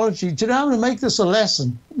methodology, today I'm going to make this a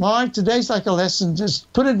lesson. All right, today's like a lesson. Just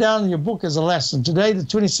put it down in your book as a lesson. Today, the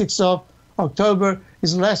 26th of October,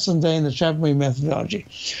 is lesson day in the Chapman wave methodology.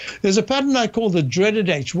 There's a pattern I call the dreaded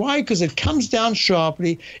H. Why? Because it comes down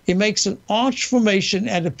sharply. It makes an arch formation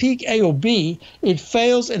at a peak A or B. It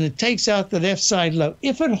fails and it takes out the left side low.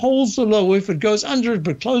 If it holds the low, or if it goes under it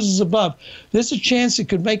but closes above, there's a chance it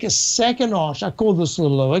could make a second arch. I call this the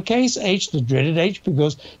lowercase h, the dreaded H,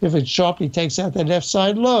 because if it sharply takes out that left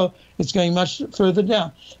side low, it's going much further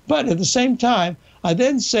down. But at the same time, I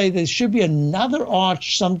then say there should be another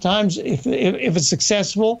arch sometimes if it's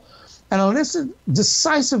successful. And unless it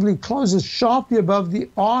decisively closes sharply above the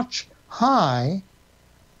arch high,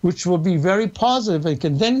 which will be very positive, it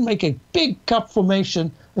can then make a big cup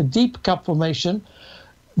formation, a deep cup formation.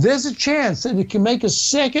 There's a chance that it can make a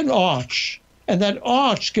second arch. And that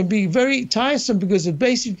arch can be very tiresome because it's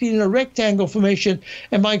basically in a rectangle formation.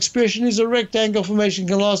 And my expression is a rectangle formation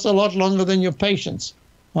can last a lot longer than your patience.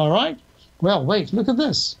 All right? Well, wait, look at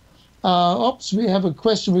this. Oops, we have a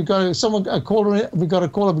question. We got a caller. We got a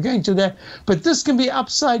caller. We're going to that. But this can be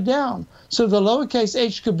upside down. So the lowercase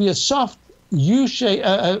h could be a soft U shape,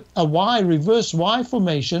 a Y, reverse Y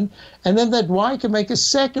formation. And then that Y can make a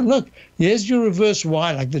second. Look, here's your reverse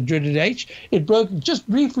Y, like the dreaded H. It broke just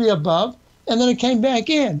briefly above, and then it came back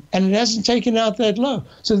in, and it hasn't taken out that low.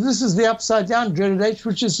 So this is the upside down dreaded H,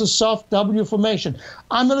 which is the soft W formation.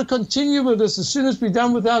 I'm going to continue with this as soon as we're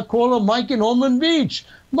done with our caller, Mike in Ormond Beach.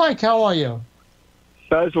 Mike, how are you?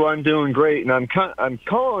 Basil, I'm doing great, and I'm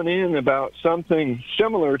calling in about something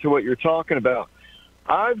similar to what you're talking about.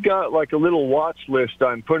 I've got like a little watch list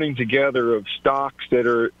I'm putting together of stocks that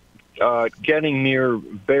are getting near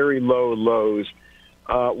very low lows,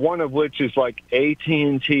 one of which is like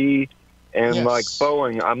AT&T, and yes, like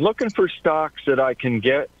Boeing. I'm looking for stocks that I can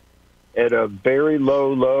get at a very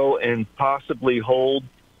low low and possibly hold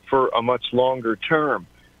for a much longer term.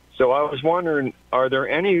 So I was wondering, are there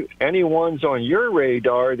any ones on your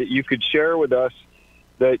radar that you could share with us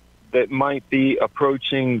that might be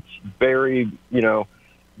approaching very low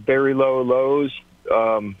lows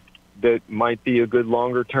that might be a good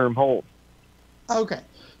longer term hold? Okay.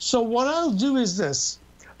 So what I'll do is this.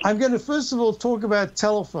 I'm going to first of all talk about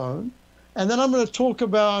telephone. And then I'm going to talk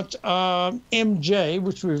about MJ,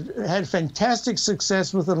 which we've had fantastic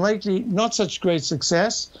success with, and lately not such great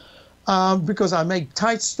success because I make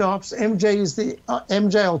tight stops. MJ is the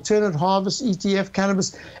MJ Alternate Harvest ETF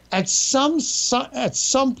Cannabis. At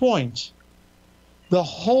some point, the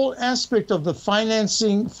whole aspect of the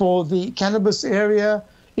financing for the cannabis area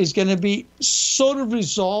is going to be sort of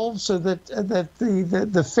resolved so that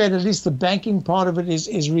the Fed, at least the banking part of it,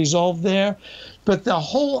 is resolved there. But the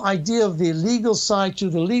whole idea of the illegal side to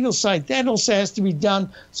the legal side, that also has to be done.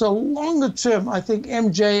 So longer term, I think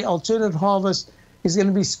MJ Alternate Harvest is going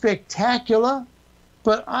to be spectacular.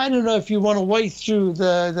 But I don't know if you want to wade through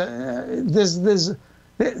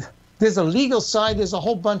there's a legal side, there's a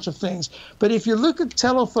whole bunch of things. But if you look at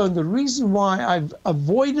telephone, the reason why I've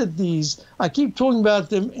avoided these, I keep talking about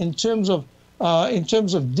them in terms of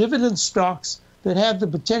dividend stocks that have the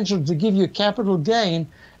potential to give you capital gain.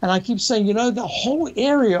 And I keep saying, the whole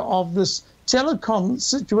area of this telecom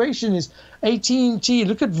situation is AT&T.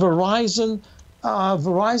 Look at Verizon.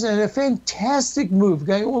 Verizon had a fantastic move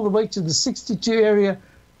going all the way to the 62 area.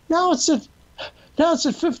 Now it's at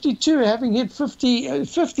 52, having hit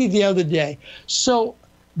 50 the other day. So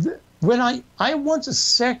when I want a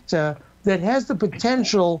sector that has the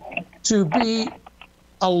potential to be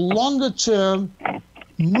a longer term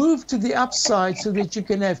move to the upside so that you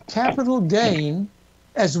can have capital gain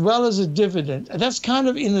as well as a dividend. And that's kind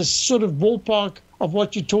of in the sort of ballpark of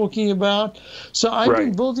what you're talking about. So I've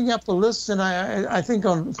been building up the list, and I think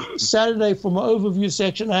on Saturday for my overview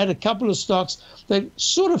section, I had a couple of stocks that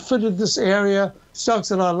sort of fitted this area, stocks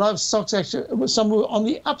that I love, stocks actually, some were on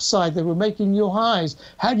the upside, they were making new highs.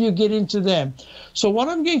 How do you get into them? So what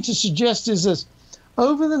I'm going to suggest is this.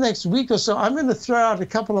 Over the next week or so, I'm going to throw out a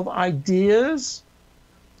couple of ideas,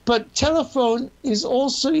 but telephone is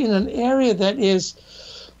also in an area that it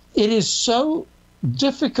is so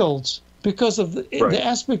difficult because of the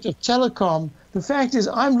aspect of telecom. The fact is,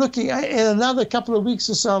 I'm looking in another couple of weeks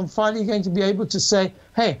or so, I'm finally going to be able to say,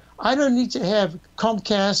 hey, I don't need to have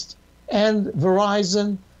Comcast and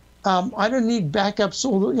Verizon. I don't need backups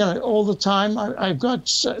all the time. I've got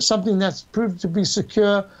something that's proved to be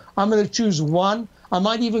secure. I'm going to choose one. I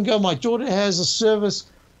might even go, my daughter has a service.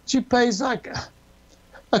 She pays like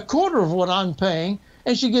a quarter of what I'm paying,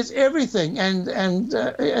 and she gets everything.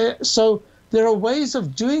 So there are ways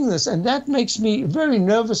of doing this, and that makes me very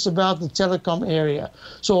nervous about the telecom area.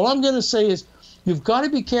 So all I'm going to say is you've got to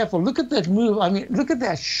be careful. Look at that move. I mean, look at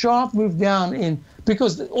that sharp move down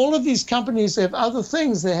because all of these companies have other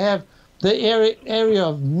things. They have the area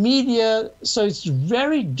of media, so it's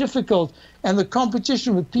very difficult. And the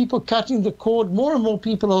competition with people cutting the cord, more and more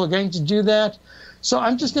people are going to do that. So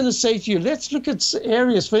I'm just going to say to you, let's look at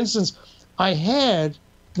areas. For instance, I had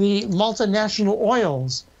the multinational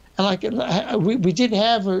oils, and we did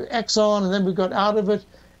have Exxon, and then we got out of it.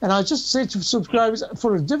 And I just said to subscribers,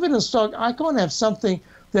 for a dividend stock, I can't have something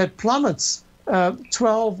that plummets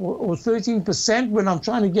 12 or 13% when I'm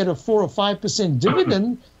trying to get a 4 or 5%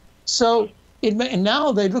 dividend. So and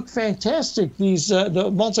now they look fantastic, these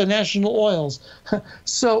the multinational oils.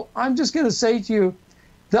 So I'm just going to say to you,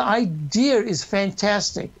 the idea is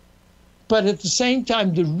fantastic, but at the same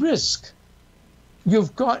time, the risk,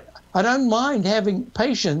 I don't mind having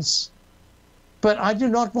patience, but I do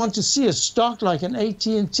not want to see a stock like an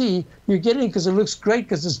AT&T. You're getting because it looks great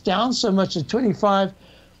because it's down so much at 25.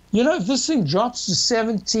 If this thing drops to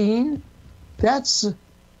 17, that's an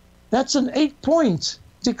 8-point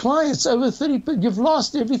decline. It's over 30, but you've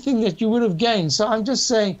lost everything that you would have gained. So I'm just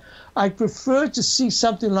saying I prefer to see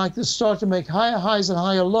something like this start to make higher highs and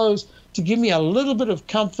higher lows to give me a little bit of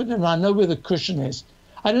comfort, and I know where the cushion is.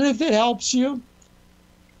 I don't know if that helps you.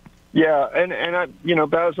 Yeah, and I,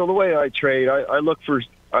 Basil, the way I trade, I look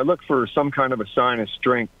for some kind of a sign of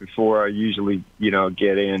strength before I usually,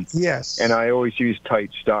 get in. Yes. And I always use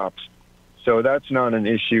tight stops. So that's not an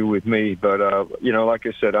issue with me. But, like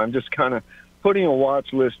I said, I'm just kind of putting a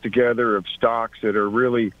watch list together of stocks that are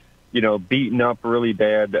really, beaten up really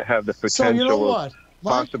bad, that have the potential of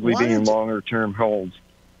possibly being longer-term holds.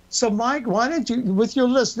 So, Mike, why don't you, with your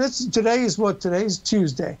list, today's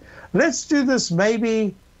Tuesday. Let's do this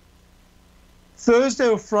maybe Thursday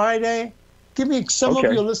or Friday. Give me some of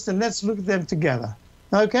your list and let's look at them together.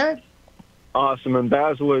 Okay? Awesome. And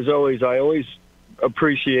Basil, as always, I always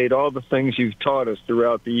appreciate all the things you've taught us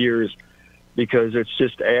throughout the years, because it's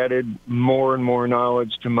just added more and more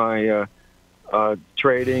knowledge to my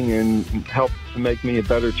trading and helped to make me a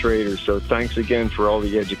better trader. So thanks again for all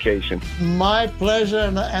the education. My pleasure,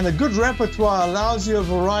 and a good repertoire allows you a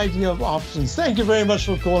variety of options. Thank you very much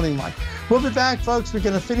for calling, Mike. We'll be back, folks. We're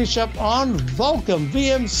going to finish up on Vulcan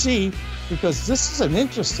VMC because this is an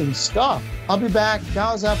interesting stock. I'll be back.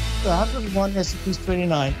 Dow's up 101, S&P's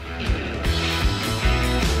 29.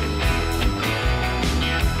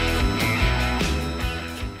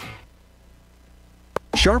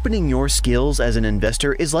 Sharpening your skills as an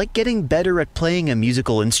investor is like getting better at playing a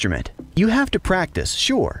musical instrument. You have to practice,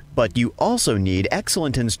 sure, but you also need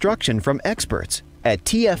excellent instruction from experts. At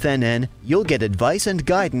TFNN, you'll get advice and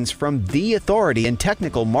guidance from the authority in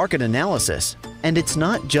technical market analysis. And it's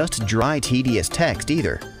not just dry, tedious text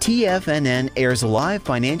either. TFNN airs live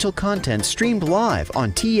financial content streamed live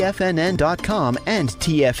on TFNN.com and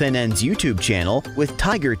TFNN's YouTube channel with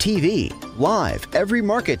Tiger TV, live every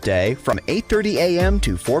market day from 8:30 a.m.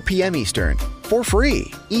 to 4 p.m. Eastern. For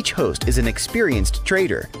free. Each host is an experienced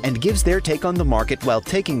trader and gives their take on the market while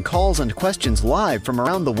taking calls and questions live from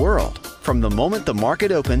around the world. From the moment the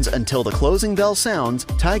market opens until the closing bell sounds,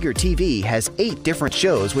 Tiger TV has 8 different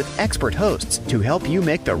shows with expert hosts to help you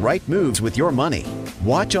make the right moves with your money.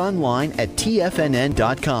 Watch online at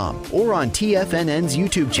TFNN.com or on TFNN's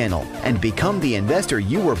YouTube channel and become the investor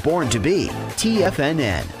you were born to be.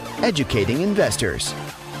 TFNN, educating investors.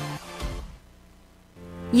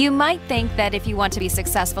 You might think that if you want to be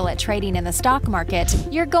successful at trading in the stock market,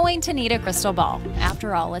 you're going to need a crystal ball.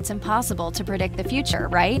 After all, it's impossible to predict the future,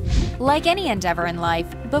 right? Like any endeavor in life,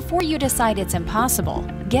 before you decide it's impossible,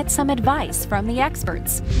 get some advice from the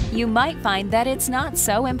experts. You might find that it's not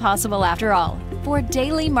so impossible after all. For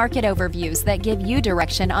daily market overviews that give you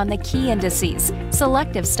direction on the key indices,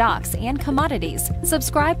 selective stocks, and commodities,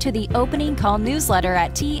 subscribe to the Opening Call newsletter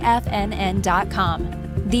at TFNN.com.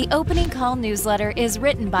 The Opening Call newsletter is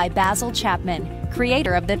written by Basil Chapman,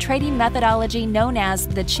 creator of the trading methodology known as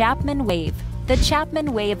the Chapman Wave. The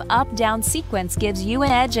Chapman Wave up-down sequence gives you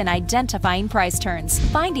an edge in identifying price turns,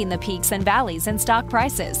 finding the peaks and valleys in stock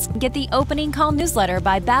prices. Get the Opening Call newsletter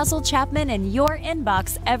by Basil Chapman in your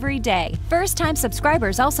inbox every day. First-time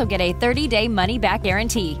subscribers also get a 30-day money-back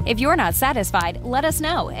guarantee. If you're not satisfied, let us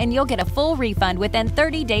know, and you'll get a full refund within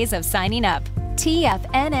 30 days of signing up.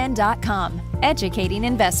 TFNN.com, educating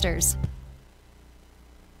investors.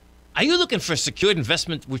 Are you looking for a secured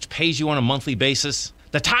investment which pays you on a monthly basis?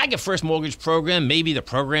 The Tiger First Mortgage Program may be the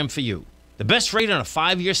program for you. The best rate on a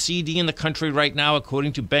 5-year CD in the country right now,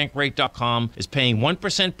 according to Bankrate.com, is paying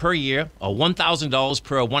 1% per year or $1,000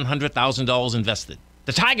 per $100,000 invested.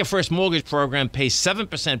 The Tiger First Mortgage Program pays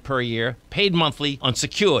 7% per year, paid monthly, on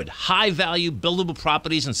secured, high-value, buildable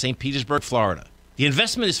properties in St. Petersburg, Florida. The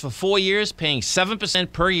investment is for 4 years, paying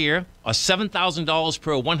 7% per year or $7,000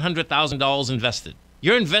 per $100,000 invested.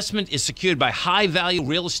 Your investment is secured by high-value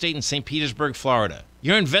real estate in St. Petersburg, Florida.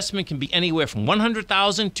 Your investment can be anywhere from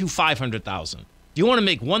 $100,000 to $500,000. Do you want to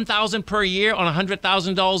make $1,000 per year on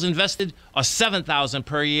 $100,000 invested or $7,000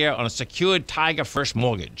 per year on a secured Tiger First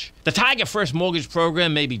mortgage? The Tiger First Mortgage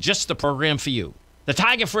Program may be just the program for you. The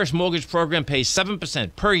Tiger First Mortgage Program pays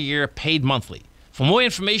 7% per year, paid monthly. For more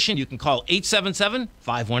information, you can call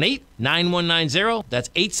 877-518-9190. That's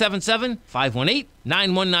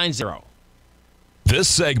 877-518-9190. This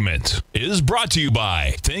segment is brought to you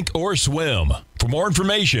by Thinkorswim. For more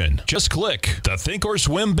information, just click the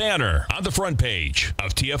Thinkorswim banner on the front page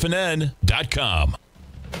of TFNN.com.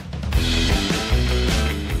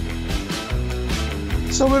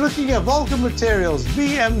 So we're looking at Vulcan Materials,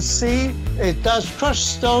 VMC. It does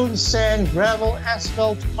crushed stone, sand, gravel,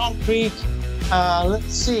 asphalt, concrete.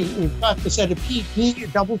 Let's see, we've got this at a PP, a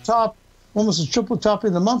double top, almost a triple top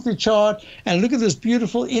in the monthly chart. And look at this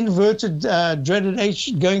beautiful inverted dreaded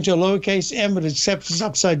H going to a lowercase m, but except it's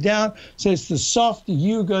upside down. So it's the soft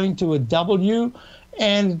U going to a W.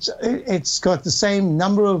 And it's got the same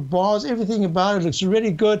number of bars. Everything about it looks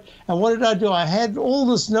really good. And what did I do? I had all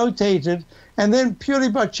this notated. And then purely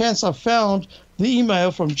by chance, I found the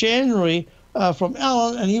email from January from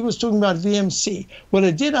Alan, and he was talking about VMC. Well,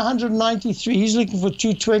 it did 193. He's looking for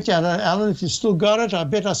 220. I don't know, Alan, if you still got it. I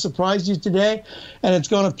bet I surprised you today. And it's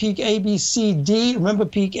going to peak A, B, C, D. Remember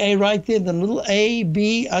peak A right there, the little A,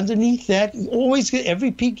 B underneath that. Always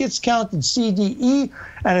every peak gets counted, C, D, E.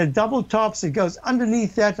 And it double tops. It goes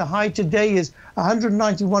underneath that. The high today is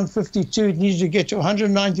 191.52. It needs to get to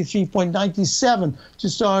 193.97 to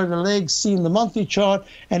start the leg C in the monthly chart,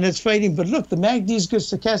 and it's fading. But look, the MACD is good,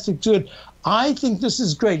 stochastic good. I think this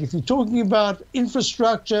is great. If you're talking about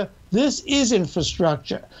infrastructure, this is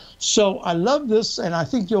infrastructure. So I love this, and I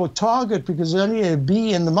think your target, because there's only a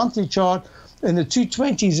B in the monthly chart in the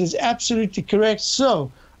 220s, is absolutely correct.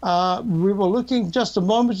 So We were looking just a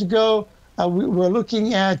moment ago, we were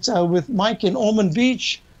looking at, with Mike in Ormond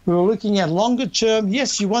Beach, we were looking at longer term.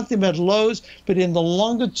 Yes, you want them at lows, but in the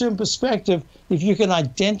longer term perspective, if you can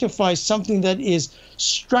identify something that is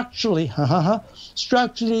structurally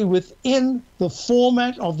within the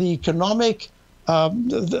format of the economic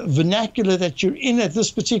the vernacular that you're in at this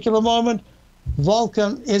particular moment,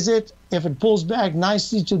 Vulcan is it. If it pulls back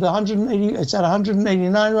nicely to the 180, it's at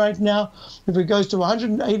 189 right now. If it goes to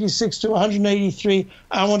 186 to 183,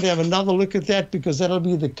 I want to have another look at that, because that'll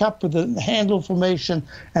be the cup with the handle formation,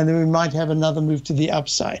 and then we might have another move to the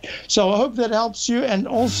upside. So I hope that helps you, and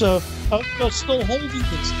also I hope you're still holding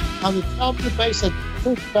this on the top of the base. I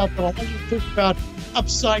talked about, but I want to talk about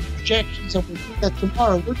upside projections, and we'll do that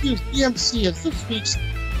tomorrow. We'll use EMC as this week's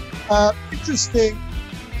interesting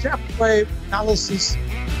Chapman wave analysis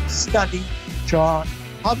study chart.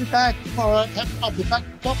 I'll be back tomorrow. I'll be back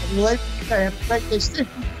to talk a little later today. Have a great day. Stay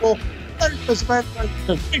tuned for Pesavento.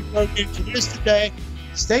 A big road game to yesterday.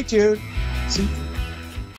 Stay tuned. See you.